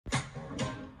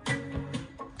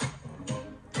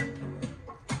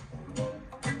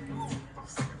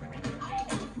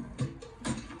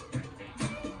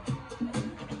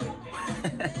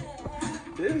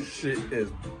This shit is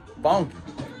funky.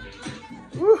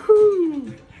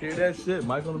 Woohoo! Hear that shit?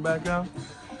 Mike on the background?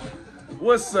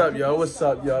 What's up, y'all? What's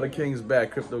up, y'all? The King's back.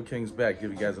 Crypto King's back.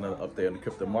 Give you guys another update on the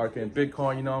crypto market and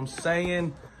Bitcoin, you know what I'm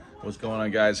saying? What's going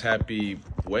on, guys? Happy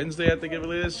Wednesday, I think it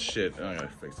really is. Shit, I'm gonna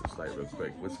fix this light real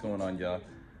quick. What's going on, y'all?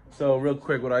 So, real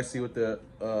quick, what I see with the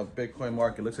Bitcoin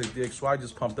market, looks like DXY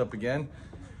just pumped up again.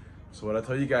 So what I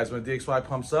told you guys, when DXY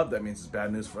pumps up, that means it's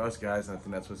bad news for us, guys. And I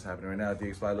think that's what's happening right now.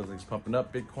 DXY looks like it's pumping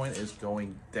up. Bitcoin is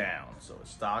going down. So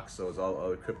it's stocks, so it's all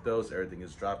other cryptos. Everything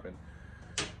is dropping.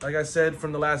 Like I said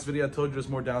from the last video, I told you there's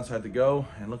more downside to go.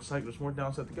 And it looks like there's more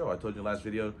downside to go. I told you last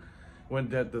video, went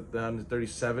down to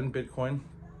 37 Bitcoin.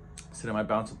 So then I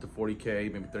bounced up to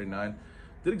 40K, maybe 39.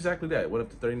 Did exactly that. It went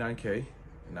up to 39K.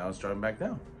 And now it's dropping back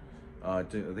down. I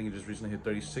think it just recently hit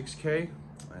 36K.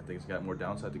 I think it's got more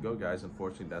downside to go, guys.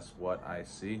 Unfortunately, that's what I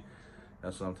see.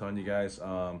 That's what I'm telling you guys.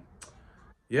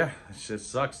 Yeah, it just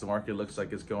sucks. The market looks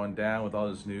like it's going down with all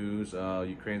this news.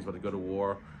 Ukraine's about to go to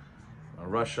war.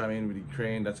 Russia, with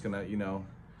Ukraine, that's gonna,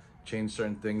 change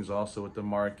certain things also with the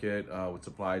market, with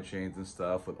supply chains and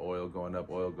stuff. With oil going up,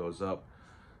 oil goes up.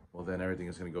 Well, then everything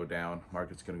is gonna go down.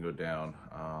 Market's gonna go down.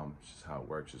 It's just how it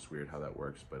works. It's weird how that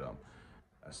works, but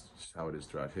that's just how it is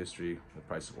throughout history. The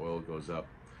price of oil goes up.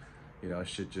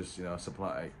 Shit just,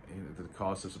 supply, the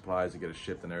cost of supplies to get a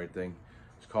ship and everything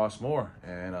just costs more.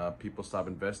 And people stop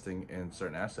investing in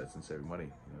certain assets and saving money,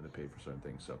 to pay for certain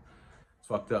things. So it's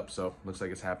fucked up. So looks like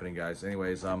it's happening, guys.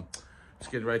 Anyways, let's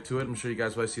get right to it. I'm sure you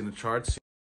guys what I see in the charts.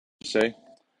 Say,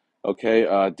 okay,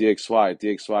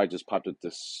 DXY just popped at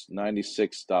this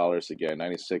 $96 again,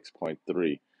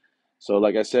 96.3. So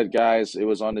like I said, guys, it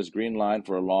was on this green line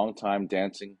for a long time,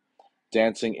 dancing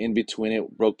in between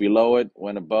it, broke below it,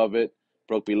 went above it,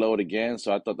 broke below it again.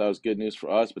 So I thought that was good news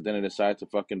for us, but then it decided to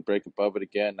fucking break above it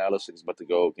again. Now it looks like it's about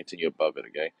to continue above it,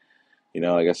 okay?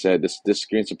 Like I said, this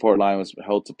green support line was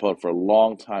held support for a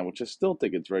long time, which I still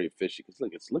think it's very fishy.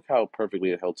 Because look how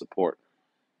perfectly it held support,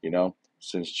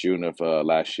 since June of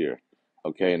last year,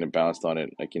 okay? And it bounced on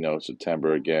it,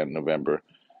 September again, November.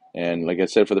 And like I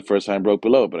said, for the first time, broke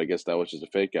below it, but I guess that was just a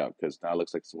fake out because now it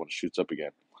looks like someone shoots up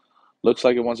again. Looks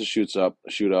like it wants to shoot up.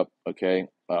 Okay.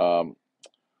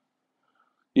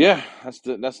 Yeah, that's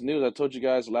the news. I told you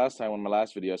guys last time on my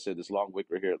last video. I said this long wick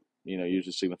right here,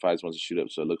 usually signifies wants to shoot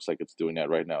up. So it looks like it's doing that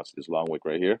right now. So this long wick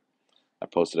right here, I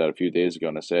posted that a few days ago,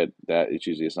 and I said that it's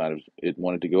usually a sign of it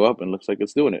wanted to go up, and it looks like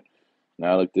it's doing it.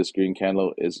 Now look, this green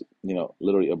candle is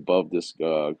literally above this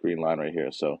green line right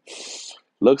here. So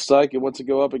looks like it wants to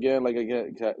go up again. Like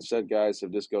I said, guys,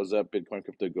 if this goes up, Bitcoin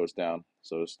crypto goes down.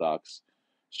 So the stocks.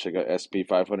 Let's check out SP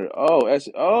 500.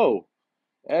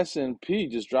 S&P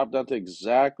just dropped down to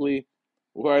exactly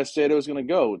where I said it was gonna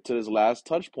go, to this last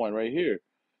touch point right here.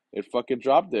 It fucking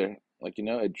dropped there.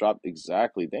 It dropped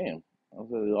exactly. Damn.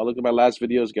 I'll look at my last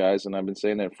videos, guys, and I've been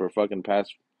saying that for fucking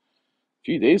past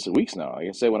few days, weeks now. Like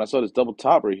I say, when I saw this double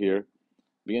top right here,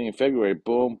 beginning of February,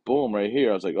 boom, boom, right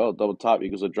here, I was like, oh, double top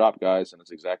equals a drop, guys, and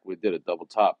that's exactly what it did, a double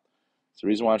top. So the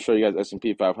reason why I show you guys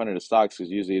S&P 500 of stocks is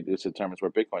usually this determines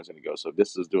where Bitcoin's going to go. So if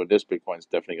this is doing this, Bitcoin's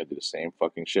definitely going to do the same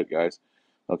fucking shit, guys.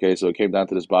 Okay, so it came down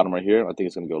to this bottom right here. I think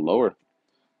it's going to go lower.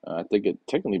 I think it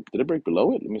technically, did it break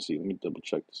below it? Let me see. Let me double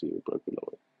check to see if it broke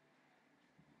below it.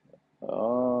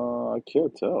 I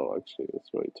can't tell, actually.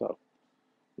 It's really tough.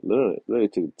 Literally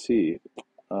to the T.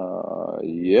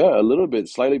 Yeah, a little bit,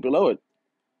 slightly below it.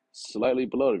 Slightly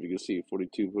below it, if you can see,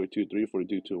 42, 42, 3,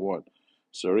 42, 2, 1.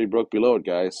 So already broke below it,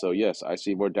 guys. So yes, I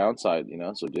see more downside,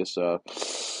 so just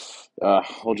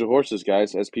hold your horses,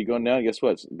 guys. SP going down, guess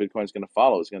what? Bitcoin's going to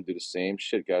follow. It's going to do the same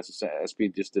shit, guys.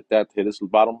 SP just did that to hit its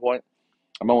bottom point.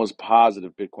 I'm almost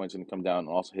positive Bitcoin's going to come down and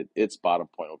also hit its bottom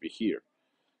point over here,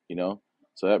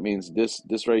 So that means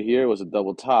this right here was a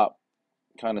double top,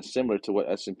 kind of similar to what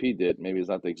S&P did. Maybe it's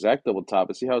not the exact double top,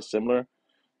 but see how similar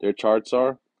their charts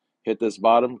are? Hit this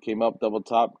bottom, came up, double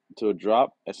top to a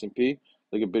drop, S&P.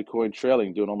 Look at Bitcoin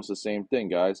trailing, doing almost the same thing,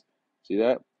 guys. See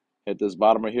that? Hit this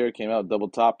bottom right here, came out, double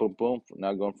top, boom, boom.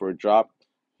 Now going for a drop.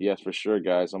 Yes, for sure,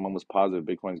 guys. I'm almost positive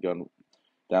Bitcoin's going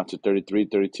down to 33,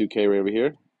 32K right over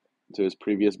here, to its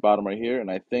previous bottom right here.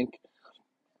 And I think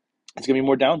it's going to be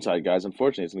more downside, guys.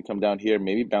 Unfortunately, it's going to come down here,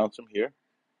 maybe bounce from here,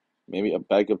 maybe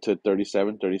back up to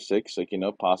 37, 36,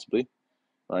 possibly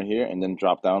right here, and then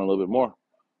drop down a little bit more.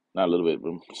 Not a little bit,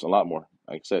 but it's a lot more.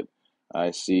 Like I said,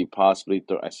 I see possibly,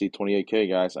 I see 28K,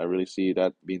 guys. I really see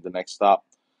that being the next stop.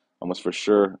 Almost for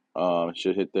sure. It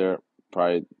should hit there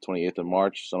probably 28th of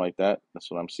March, something like that.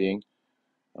 That's what I'm seeing.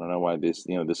 I don't know why this,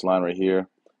 this line right here,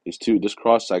 this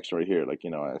cross section right here,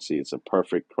 I see it's a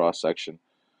perfect cross section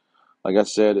Like I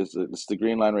said, it's the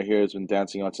green line right here. It's been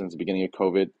dancing on since the beginning of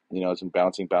COVID. It's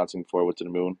been bouncing forward to the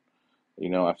moon.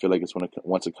 I feel like it's when it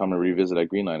wants to come and revisit that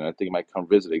green line. And I think it might come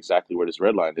visit exactly where this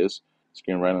red line is. This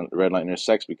green red line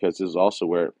intersects because this is also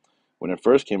where, when it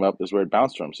first came up, this is where it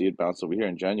bounced from. See, it bounced over here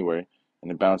in January,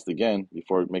 and it bounced again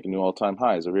before making new all-time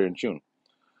highs over here in June.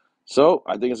 So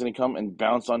I think it's going to come and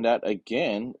bounce on that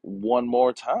again one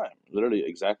more time, literally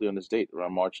exactly on this date,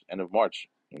 around March, end of March,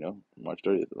 March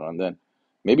 30th, around then.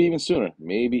 Maybe even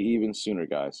sooner,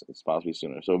 guys. It's possibly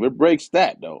sooner. So if it breaks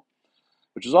that, though,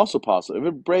 which is also possible, if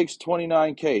it breaks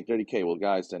 29K, 30K, well,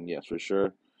 guys, then yes, for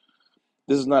sure.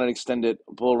 This is not an extended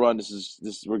bull run.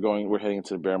 We're heading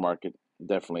into the bear market,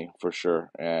 definitely, for sure.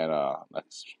 And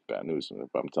that's bad news,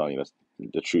 but I'm telling you, that's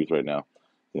the truth right now.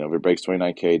 If it breaks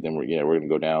 29K, then we're gonna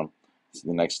go down. So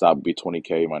the next stop would be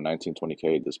 20K, my 19,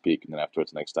 20K at this peak, and then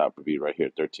afterwards, the next stop would be right here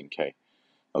at 13K.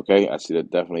 Okay, I see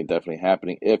that definitely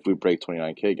happening if we break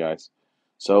 29K, guys.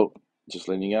 So just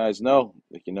letting you guys know,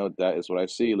 that is what I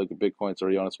see. Look at Bitcoin's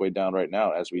already on its way down right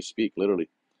now as we speak, literally.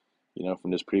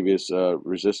 From this previous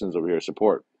resistance over here,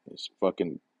 support. It's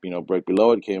fucking, break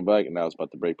below it, came back, and now it's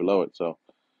about to break below it. So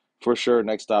for sure,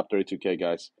 next stop, 32K,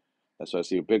 guys. That's what I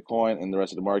see with Bitcoin and the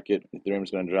rest of the market. Ethereum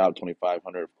is going to drop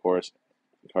 2,500, of course.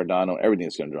 Cardano, everything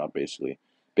is going to drop, basically.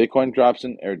 Bitcoin drops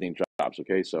and everything drops,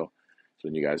 okay? So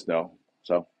you guys know.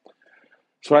 So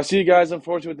I see you guys,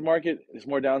 unfortunately, with the market. There's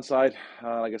more downside.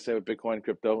 Like I said, with Bitcoin,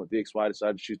 crypto, DXY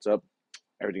decided to shoot up,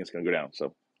 everything is going to go down.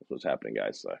 So that's what's happening,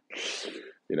 guys. So,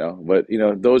 but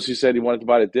those who said you wanted to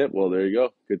buy the dip, well, there you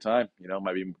go. Good time.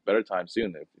 Might be a better time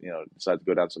soon if decide to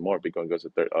go down some more. Bitcoin goes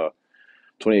to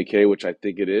 28K, which I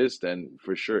think it is, then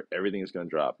for sure everything is going to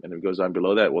drop. And if it goes down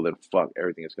below that, well, then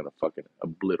everything is going to fucking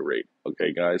obliterate.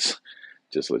 Okay, guys,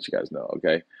 just to let you guys know.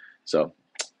 Okay, so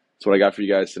that's what I got for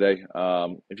you guys today.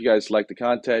 If you guys like the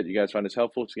content, you guys find this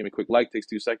helpful, just give me a quick like. Takes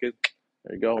 2 seconds.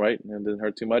 There you go, right? And it doesn't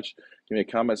hurt too much. Give me a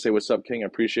comment, say what's up, King. I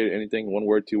appreciate it. Anything, 1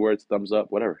 word, 2 words, thumbs up,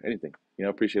 whatever, anything.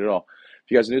 Appreciate it all.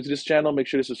 If you guys are new to this channel, make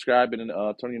sure to subscribe and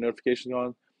turn your notifications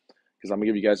on, because I'm gonna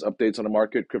give you guys updates on the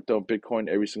market, crypto, and Bitcoin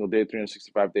every single day,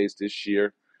 365 days this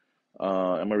year.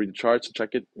 I'm gonna read the charts and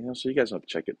check it, so you guys don't have to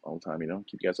check it all the time,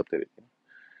 keep you guys updated.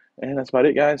 And that's about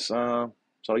it, guys. That's all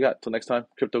I got. Till next time,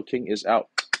 Crypto King is out.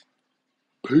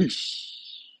 Peace.